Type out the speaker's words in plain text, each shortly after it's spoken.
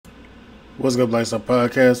What's good, Lifestyle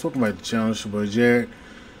Podcast? Welcome back to the channel. It's your boy Jared.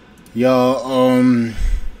 Y'all,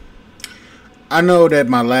 I know that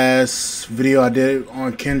my last video I did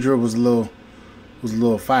on Kendra was a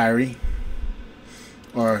little fiery,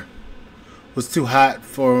 or was too hot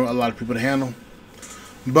for a lot of people to handle.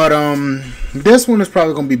 But this one is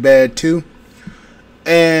probably gonna be bad too.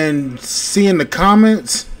 And seeing the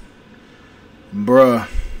comments, bruh.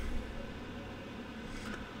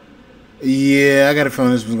 Yeah, I got a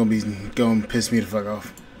feeling this one's gonna piss me the fuck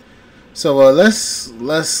off. So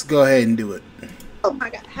let's go ahead and do it. Oh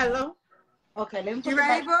my God! Hello. Okay, let me. You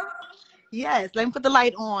ready, bro? Yes. Let me put the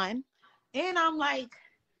light on, and I'm like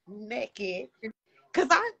naked, cause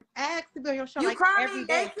I asked to be on your show you like every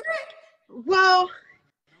day. Naked? Well,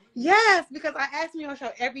 yes, because I asked to be on your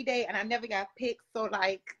show every day, and I never got picked. So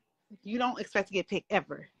like, you don't expect to get picked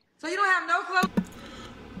ever. So you don't have no clothes.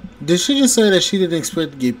 Did she just say that she didn't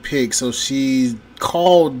expect to get picked, so she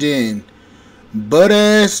called in butt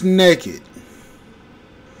ass naked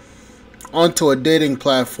onto a dating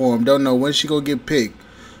platform? Don't know when she gonna get picked,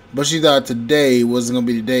 but she thought today wasn't gonna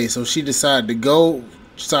be the day, so she decided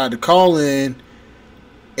to call in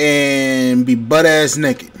and be butt ass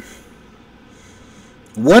naked.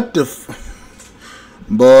 What the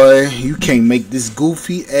boy, you can't make this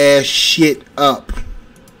goofy ass shit up.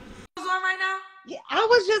 I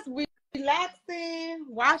was just relaxing,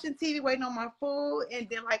 watching TV, waiting on my food, and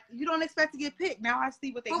then like you don't expect to get picked. Now I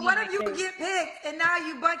see what they. But what if you get picked and now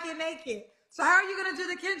you bucket naked? So how are you gonna do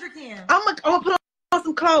the Kendra cam? I'm gonna put on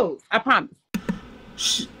some clothes. I promise.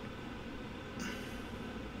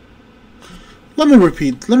 Let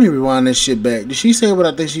me rewind this shit back. Did she say what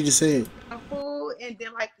I think she just said? Food, and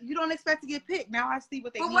then like you don't expect to get picked. Now I see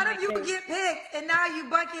what they. But what if you get picked and now you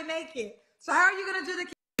bucket naked? So how are you gonna do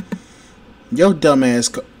the? Yo,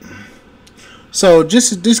 dumbass. So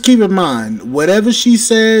just keep in mind, whatever she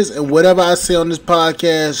says and whatever I say on this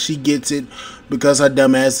podcast, she gets it because her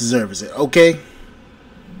dumbass deserves it. Okay?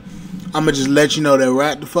 I'ma just let you know that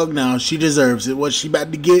right the fuck now. She deserves it. What she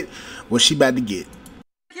about to get? What she about to get?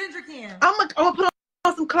 Kendra can. I'm gonna put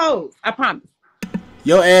on some clothes. I promise.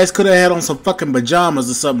 Your ass could have had on some fucking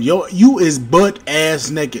pajamas or something. You is butt ass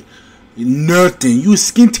naked. Nothing. You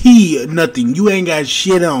skin tee. Nothing. You ain't got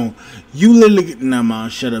shit on. You literally. Nah, man.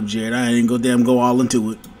 Shut up, Jared. I ain't go all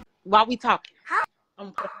into it. While we talking.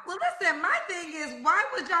 Well, listen. My thing is, why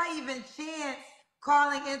would y'all even chance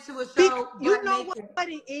calling into a show? You know what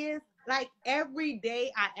it is? Like every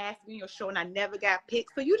day I ask me your show and I never got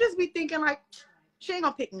picked. So you just be thinking like, she ain't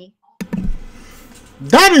gonna pick me.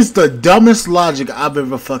 That is the dumbest logic I've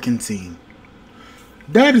ever fucking seen.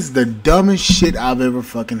 That is the dumbest shit I've ever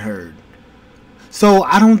fucking heard. So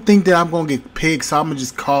I don't think that I'm gonna get picked, so I'm gonna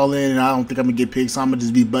just call in, and I don't think I'm gonna get picked, so I'm gonna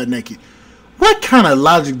just be butt naked. What kind of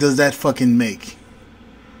logic does that fucking make?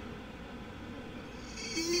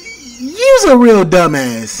 You's a real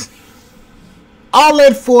dumbass. All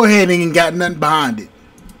that forehead ain't got nothing behind it.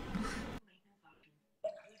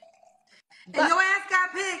 And your ass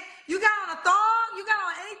got picked. You got on a thong? You got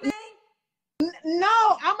on anything?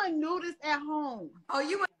 No, I'm a nudist at home. Oh,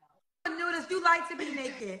 you a nudist. You like to be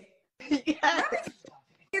naked. Yes. Let me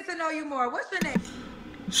get to know you more. What's your name?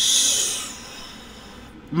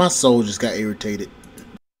 My soul just got irritated.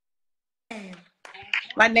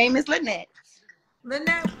 My name is Lynette.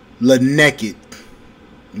 Lynette. Naked.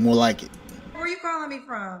 More like it. Where are you calling me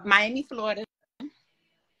from? Miami, Florida.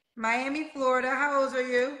 Miami, Florida. How old are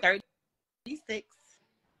you? 36.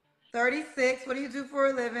 36. What do you do for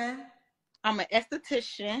a living? I'm an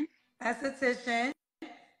esthetician. Esthetician.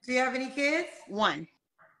 Do you have any kids? One.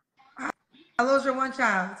 How old's your one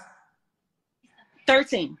child?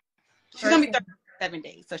 13. She's going to be 37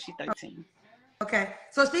 days, so she's 13. Okay.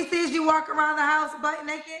 So she sees you walk around the house butt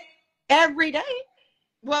naked? Every day.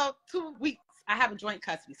 Well, 2 weeks. I have a joint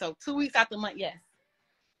custody, so 2 weeks out the month, yes.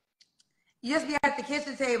 You just be at the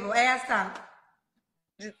kitchen table, ass out.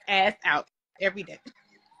 Just ass out every day.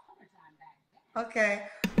 Okay.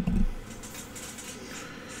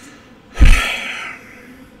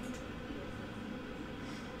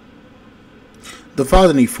 The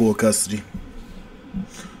father need full custody.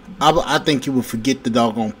 I think you would forget the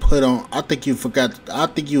doggone put on. I think you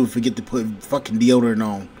would forget to put fucking deodorant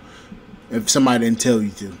on if somebody didn't tell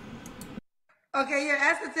you to. Okay, you're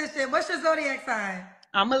an esthetician. What's your zodiac sign?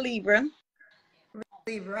 I'm a Libra.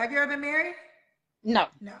 Libra. Have you ever been married? No.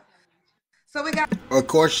 No. So we got. Of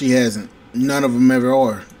course she hasn't. None of them ever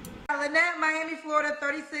are. Lynette, Miami, Florida,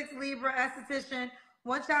 36, Libra, esthetician.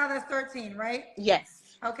 One child that's 13, right?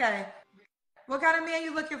 Yes. Okay. What kind of man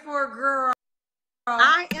you looking for, girl?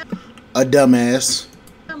 I am a dumbass.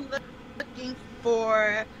 I'm looking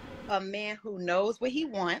for a man who knows what he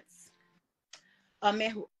wants, A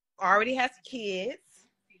man who already has kids,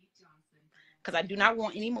 because I do not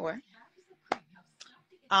want any more.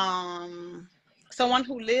 Someone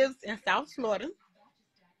who lives in South Florida.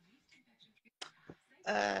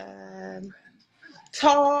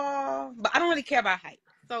 Tall, but I don't really care about height.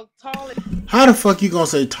 So tall. How the fuck you gonna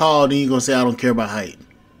say tall, then you gonna say I don't care about height?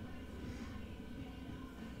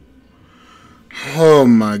 Oh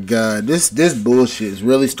my god, this bullshit is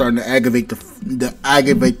really starting to aggravate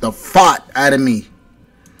the fought out of me.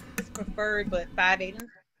 It's preferred, but 5'8"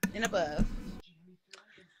 and above.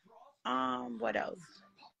 What else?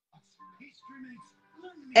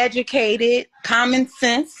 Educated, common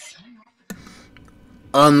sense.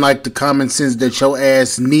 Unlike the common sense that your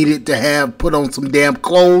ass needed to have put on some damn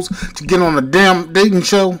clothes to get on a damn dating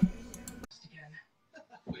show.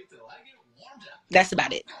 That's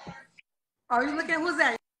about it. Are you looking at who's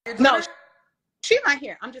that? No, she's not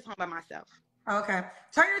here. I'm just home by myself. Okay.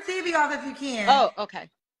 Turn your TV off if you can. Oh, okay.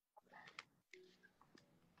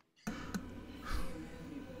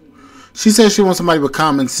 She says she wants somebody with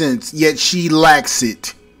common sense, yet she lacks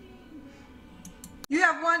it. You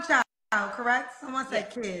have one child, correct? Someone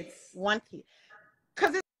said kids. One kid.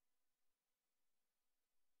 Because it's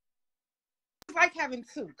like having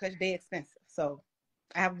two, because they're expensive. So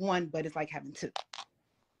I have one, but it's like having two.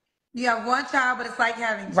 You have one child, but it's like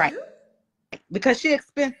having two? Right. Because she's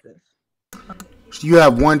expensive. You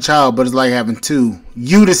have one child, but it's like having two.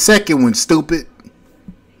 You the second one, stupid.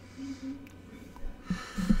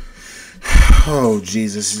 Oh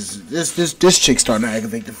Jesus! This chick's starting to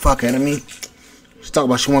aggravate the fuck out of me. She's talking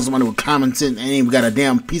about she wants somebody with common sense and ain't even got a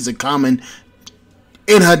damn piece of common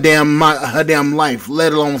in her damn life,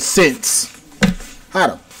 let alone sense. How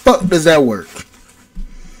the fuck does that work?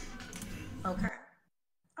 Okay.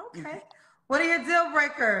 What are your deal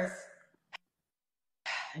breakers?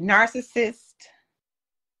 Narcissist.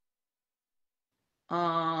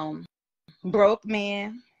 Broke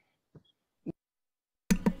man.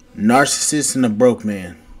 Narcissist and a broke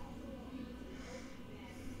man.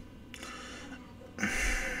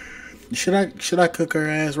 Should I cook her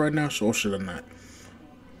ass right now, or should I not?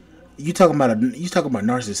 You talking about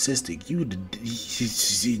narcissistic?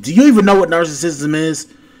 Do you even know what narcissism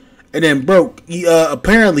is? And then broke.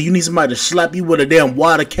 Apparently, you need somebody to slap you with a damn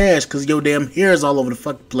wad of cash because your damn hair is all over the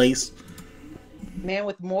fucking place. Man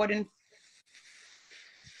with more than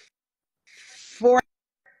 4.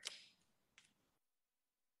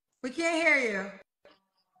 We can't hear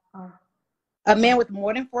you. A man with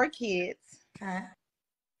more than 4 kids. Okay.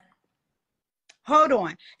 Hold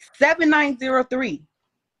on. 7903.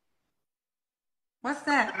 What's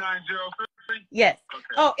that? 7903? Yes. Okay.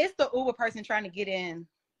 Oh, it's the Uber person trying to get in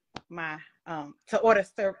my to order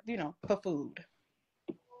for food.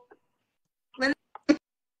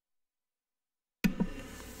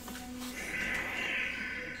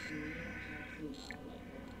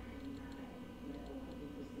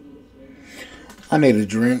 I need a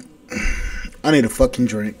drink. I need a fucking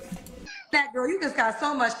drink. That girl, you just got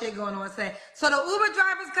so much shit going on. Say, so the Uber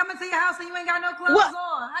driver's coming to your house and you ain't got no clothes on.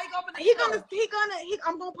 How you gonna open the door?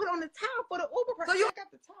 I'm gonna put on the towel for the Uber person. So you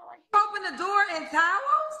got the towel right here. Open the door in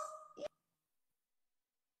towels?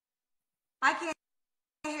 I can't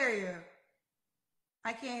hear you.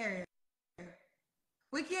 I can't hear you.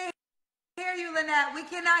 We can't hear you, Lynette. We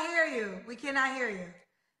cannot hear you. We cannot hear you.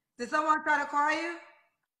 Did someone try to call you?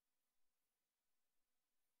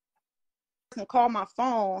 And call my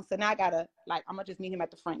phone, so now I gotta I'm gonna just meet him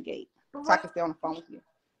at the front gate so I can stay on the phone with you.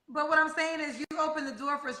 But what I'm saying is, you open the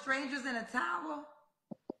door for strangers in a towel.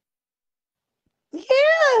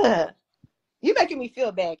 Yeah, you making me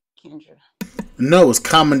feel bad, Kendra. No, it's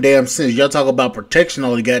common damn sense. Y'all talk about protection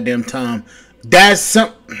all the goddamn time. That's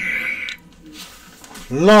some.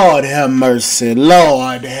 Lord have mercy.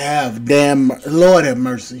 Lord have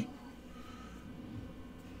mercy.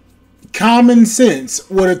 Common sense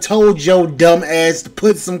would have told your dumb ass to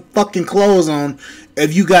put some fucking clothes on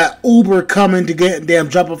if you got Uber coming to get damn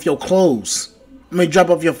drop off your clothes. Drop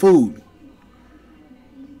off your food.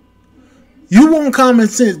 You want common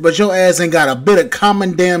sense, but your ass ain't got a bit of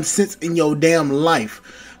common damn sense in your damn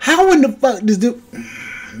life. How in the fuck does this?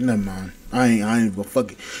 Never mind. I ain't even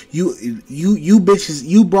fucking. You bitches,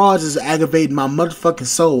 you broads is aggravating my motherfucking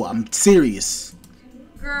soul. I'm serious.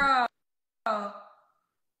 Girl.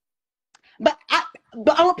 But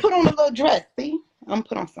I'm gonna put on a little dress. See, I'm gonna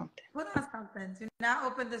put on something. Put on something. Do not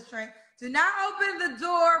open this drink. Do not open the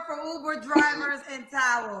door for Uber drivers and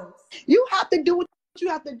towels. You have to do what you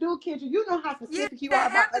have to do, Kendra. You know how specific you are.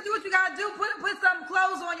 You have to do what you gotta do. Put some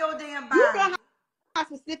clothes on your damn body. You know how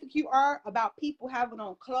specific you are about people having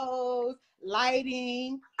on clothes,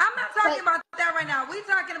 lighting. I'm not talking about that right now. We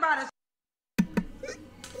talking about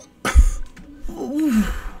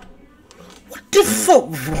What the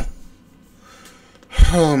fuck?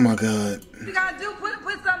 Oh my god. You gotta do put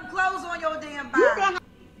some clothes on your damn body. You know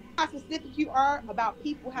how specific you are about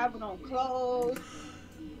people having on clothes.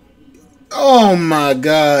 Oh my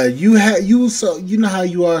god. You know how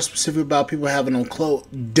you are specific about people having on clothes.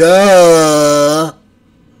 Duh.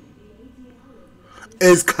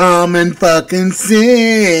 It's common fucking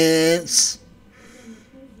sense.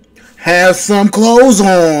 Have some clothes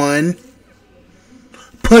on.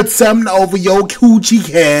 Put something over your coochie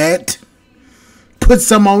cat. Put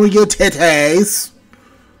some on your titties.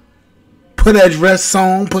 Put a dress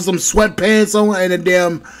on. Put some sweatpants on and a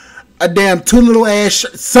damn two little ass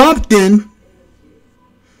shirt. Something.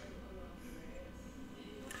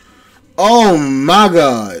 Oh my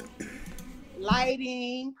god.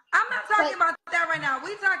 Lighting. I'm not talking about that right now.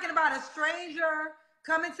 We're talking about a stranger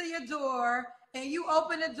coming to your door and you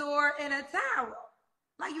open the door in a towel.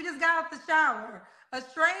 Like you just got out the shower. A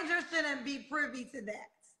stranger shouldn't be privy to that.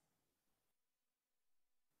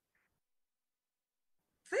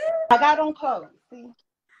 See? I got on clothes. See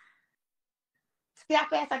how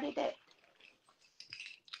fast I did that?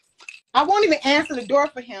 I won't even answer the door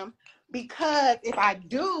for him because if I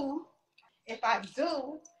do, it's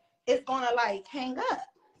gonna like hang up.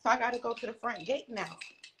 So I gotta go to the front gate now.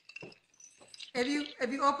 If you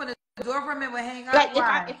open the door for him, it will hang up.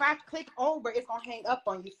 Like if I click over, it's gonna hang up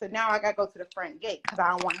on you. So now I gotta go to the front gate because I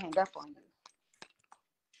don't want to hang up on you.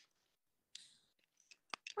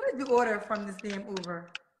 What did you order from this damn Uber?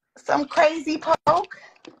 Some crazy poke.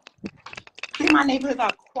 See, my neighborhoods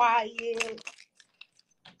are quiet.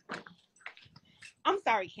 I'm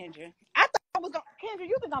sorry, Kendra. I thought I was gonna Kendra,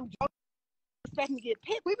 you think I'm joking, expecting to get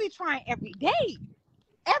picked. We be trying every day.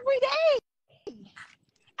 Every day.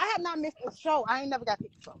 I have not missed a show. I ain't never got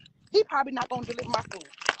picked, so he probably not gonna deliver my food.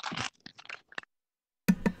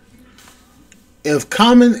 If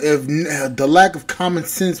the lack of common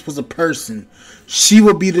sense was a person,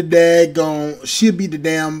 she'd be the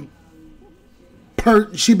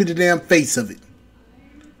damn face of it.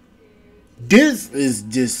 This is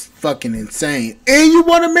just fucking insane. And you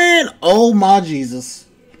want a man? Oh my Jesus.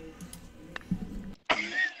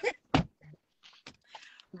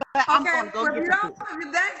 But I'm Okay, gonna go get the food. the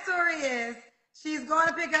backstory is she's going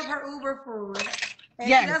to pick up her Uber food, and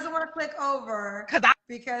Yes. she doesn't want to click over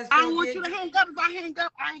because I don't want you to hang up. If I hang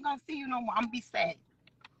up, I ain't gonna see you no more. I'm gonna be sad.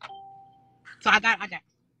 So I got.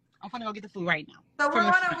 I'm gonna go get the food right now. So we're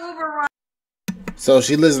on an Uber run. So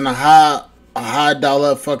she lives in a high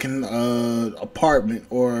dollar fucking apartment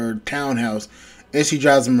or townhouse, and she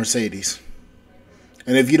drives a Mercedes.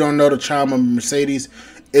 And if you don't know, the charm of Mercedes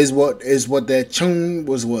is what that tune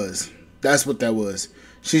was. That's what that was.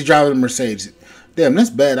 She's driving a Mercedes. Damn, that's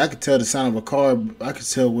bad. I could tell the sound of a car. I could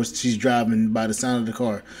tell what she's driving by the sound of the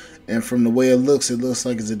car. And from the way it looks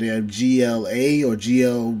like it's a damn GLA or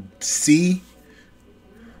GLC.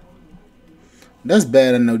 That's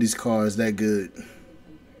bad. I know these cars that good.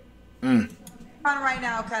 Right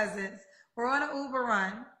now, cousins. We're on an Uber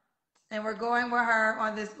run, and we're going with her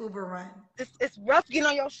on this Uber run. It's rough getting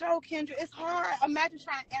on your show, Kendra. It's hard. Imagine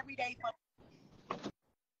trying every day.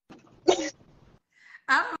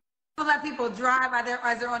 I don't let people drive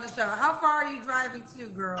as they're on the show. How far are you driving to,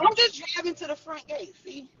 girl? I'm just driving to the front gate.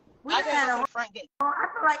 See, I just go to the front gate.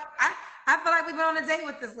 I feel like we've been on a date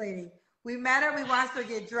with this lady. We met her. We watched her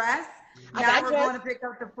get dressed. Now we're going to pick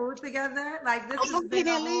up the food together. Like this is. He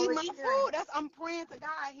didn't leave my food. I'm praying to God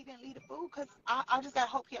he didn't leave the food because I just got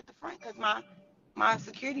hope he at the front because my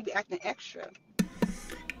security be acting extra.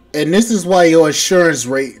 And this is why your insurance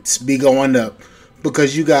rates be going up.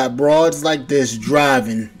 Because you got broads like this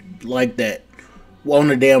driving like that on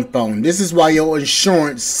the damn phone. This is why your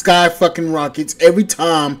insurance sky fucking rockets every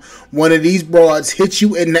time one of these broads hits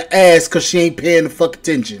you in the ass because she ain't paying the fuck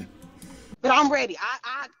attention. But I'm ready.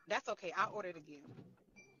 That's okay. I'll order it again.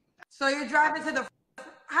 So you're driving to the.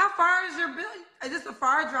 How far is your bill? Is this a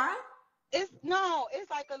far drive? It's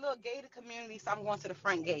like a little gated community, so I'm going to the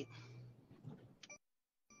front gate.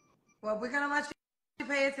 Well, we're gonna let you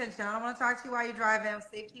pay attention. I don't want to talk to you while you're driving.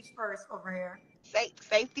 Safety's first over here.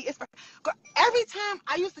 Safety is first. Every time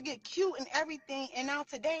I used to get cute and everything, and now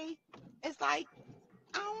today it's like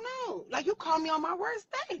I don't know. Like you call me on my worst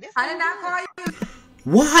day. I did not call you.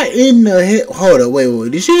 Why in the hell? Hold up,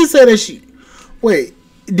 wait. Did she just say that she? Wait,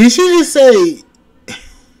 did she just say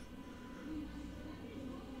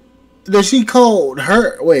that she called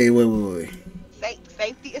her? Wait.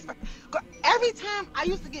 Safety is first. Every time I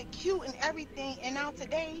used to get cute and everything, and now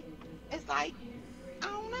today it's like I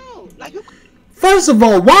don't know. Like you. First of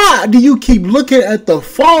all, why do you keep looking at the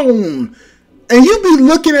phone? And you be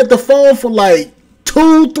looking at the phone for like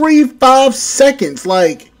 2, 3, 5 seconds.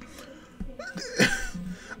 Like,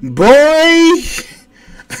 boy,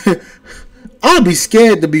 I'd be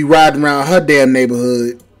scared to be riding around her damn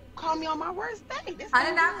neighborhood. Call me on my worst day. I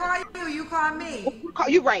did not call you. You called me.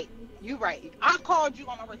 You right. You right. I called you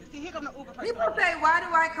on my worst day. See, here come the Uber person. People say, why do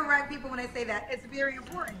I correct people when they say that? It's very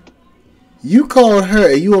important. You called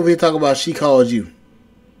her, and you over here talking about she called you.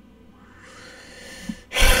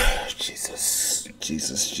 Jesus,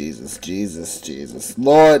 Jesus, Jesus, Jesus, Jesus.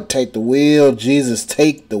 Lord, take the wheel. Jesus,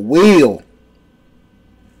 take the wheel.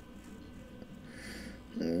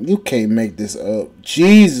 You can't make this up.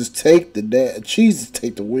 Jesus, take the Jesus,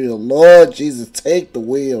 take the wheel. Lord, Jesus, take the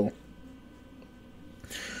wheel.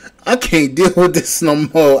 I can't deal with this no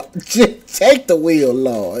more. Just take the wheel,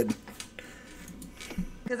 Lord.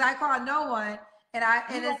 Because I call no one, and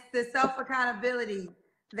it's the self accountability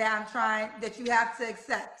that you have to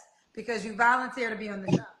accept because you volunteer to be on the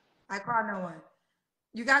show. I call no one.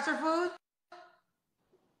 You got your food?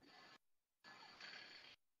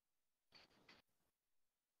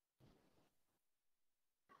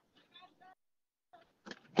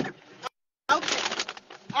 Okay.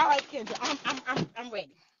 All right, Kendra. I'm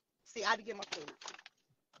ready. See, I had to get my food.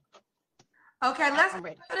 Okay, let's I'm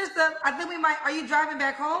ready. do this up. I think we might. Are you driving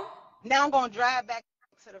back home? Now I'm gonna drive back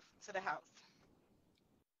to the house.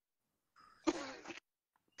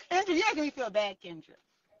 Kendra, you're making me feel bad, Kendra.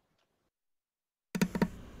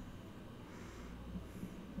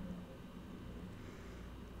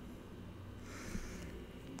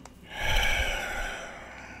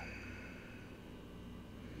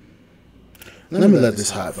 Let me let this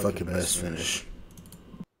hot fucking mess finish.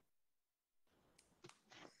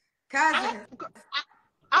 Cousin.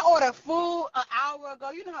 I ordered food an hour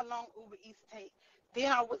ago. You know how long Uber Eats take.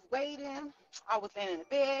 Then I was waiting. I was laying in the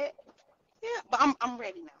bed. Yeah, but I'm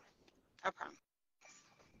ready now. I promise.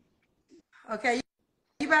 Okay,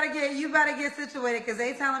 you better get situated because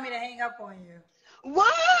they telling me to hang up on you.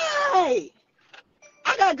 Why?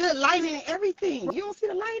 I got good lighting and everything. You don't see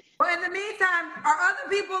the lighting? Well, in the meantime, are other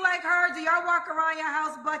people like her? Do y'all walk around your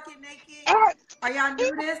house bucket naked? Are y'all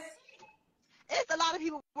nudists? It's a lot of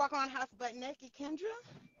people walking around the house butt naked, Kendra.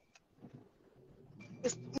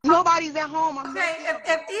 Nobody's at home. Okay,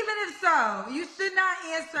 even if so, you should not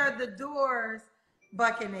answer the doors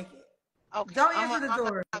bucket naked. Okay, Don't answer the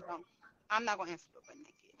doors. I'm not gonna answer the butt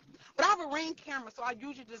naked. But I have a Ring camera, so I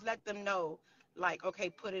usually just let them know, like, okay,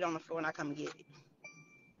 put it on the floor and I come get it.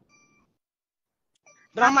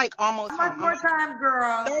 But I'm like almost home. How much more time,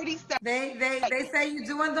 girl? 30 seconds. They say you're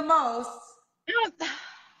doing the most.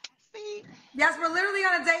 See? Yes, we're literally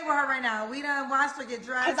on a date with her right now. We done watched her get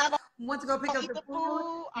dressed. Went to go pick up the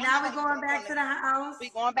food. Now we're going back to the house. We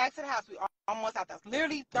going back to the house. We almost out there.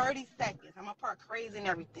 Literally 30 seconds. I'm gonna park crazy and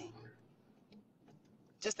everything.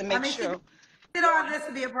 Just to make sure. She did all this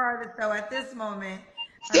to be a part of the show at this moment.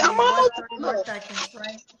 See, I'm almost 30 more seconds,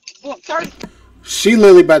 right? Well, 30. She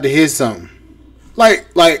literally about to hear something. Like,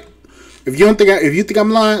 if you think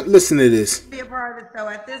I'm lying, listen to this. Be a part of the show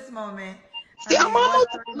at this moment. See, I'm almost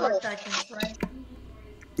 30 more seconds, right?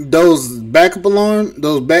 Those backup alarm,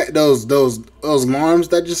 those alarms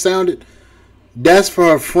that just sounded, that's for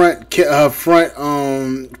her front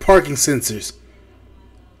parking sensors.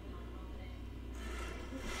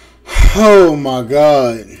 Oh my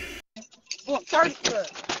God. Well, 30.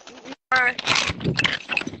 I'm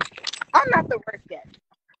not the worst guest.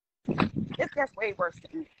 This gets way worse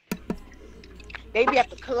than me. They be at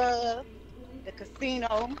the club, the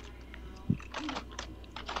casino.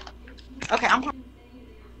 Okay, I'm home.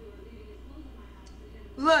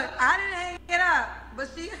 Look, I didn't hang it up, but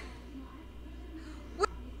she.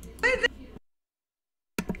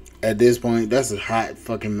 At this point, that's a hot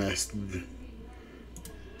fucking mess.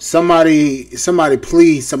 Somebody,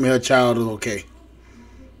 please tell me her child is okay.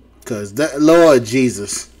 Cause that, Lord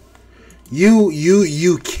Jesus,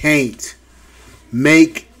 you can't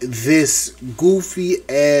make this goofy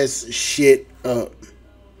ass shit up.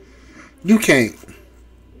 You can't.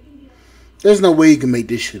 There's no way you can make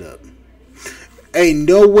this shit up. Ain't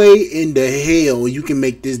no way in the hell you can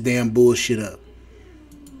make this damn bullshit up.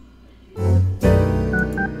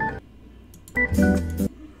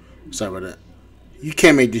 Sorry about that. You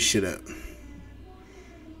can't make this shit up.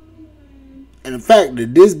 And the fact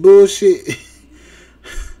that this bullshit,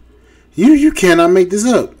 you cannot make this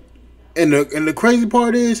up. And the crazy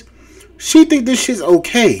part is, she think this shit's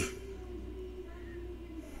okay.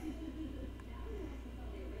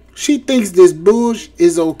 She thinks this bullshit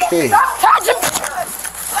is okay.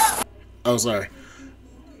 Oh, sorry.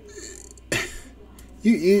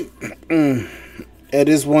 You at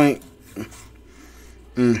this point,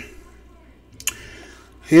 you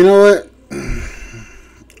know what?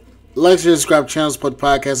 Like, share, subscribe, channel, support the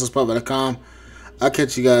podcast on Spotify.com. I'll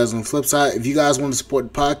catch you guys on the flip side. If you guys want to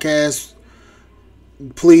support the podcast,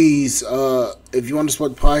 please, if you want to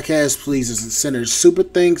support the podcast, please send a super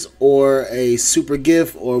thanks or a super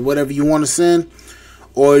gift or whatever you want to send.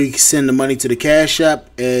 Or you can send the money to the Cash App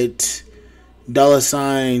at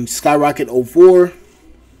 $Skyrocket04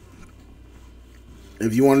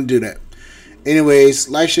 if you want to do that. Anyways,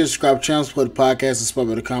 like, share, subscribe, channel, support the podcast, and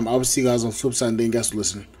Spotify.com. I will see you guys on the flip side, and thank you guys for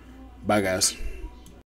listening. Bye, guys.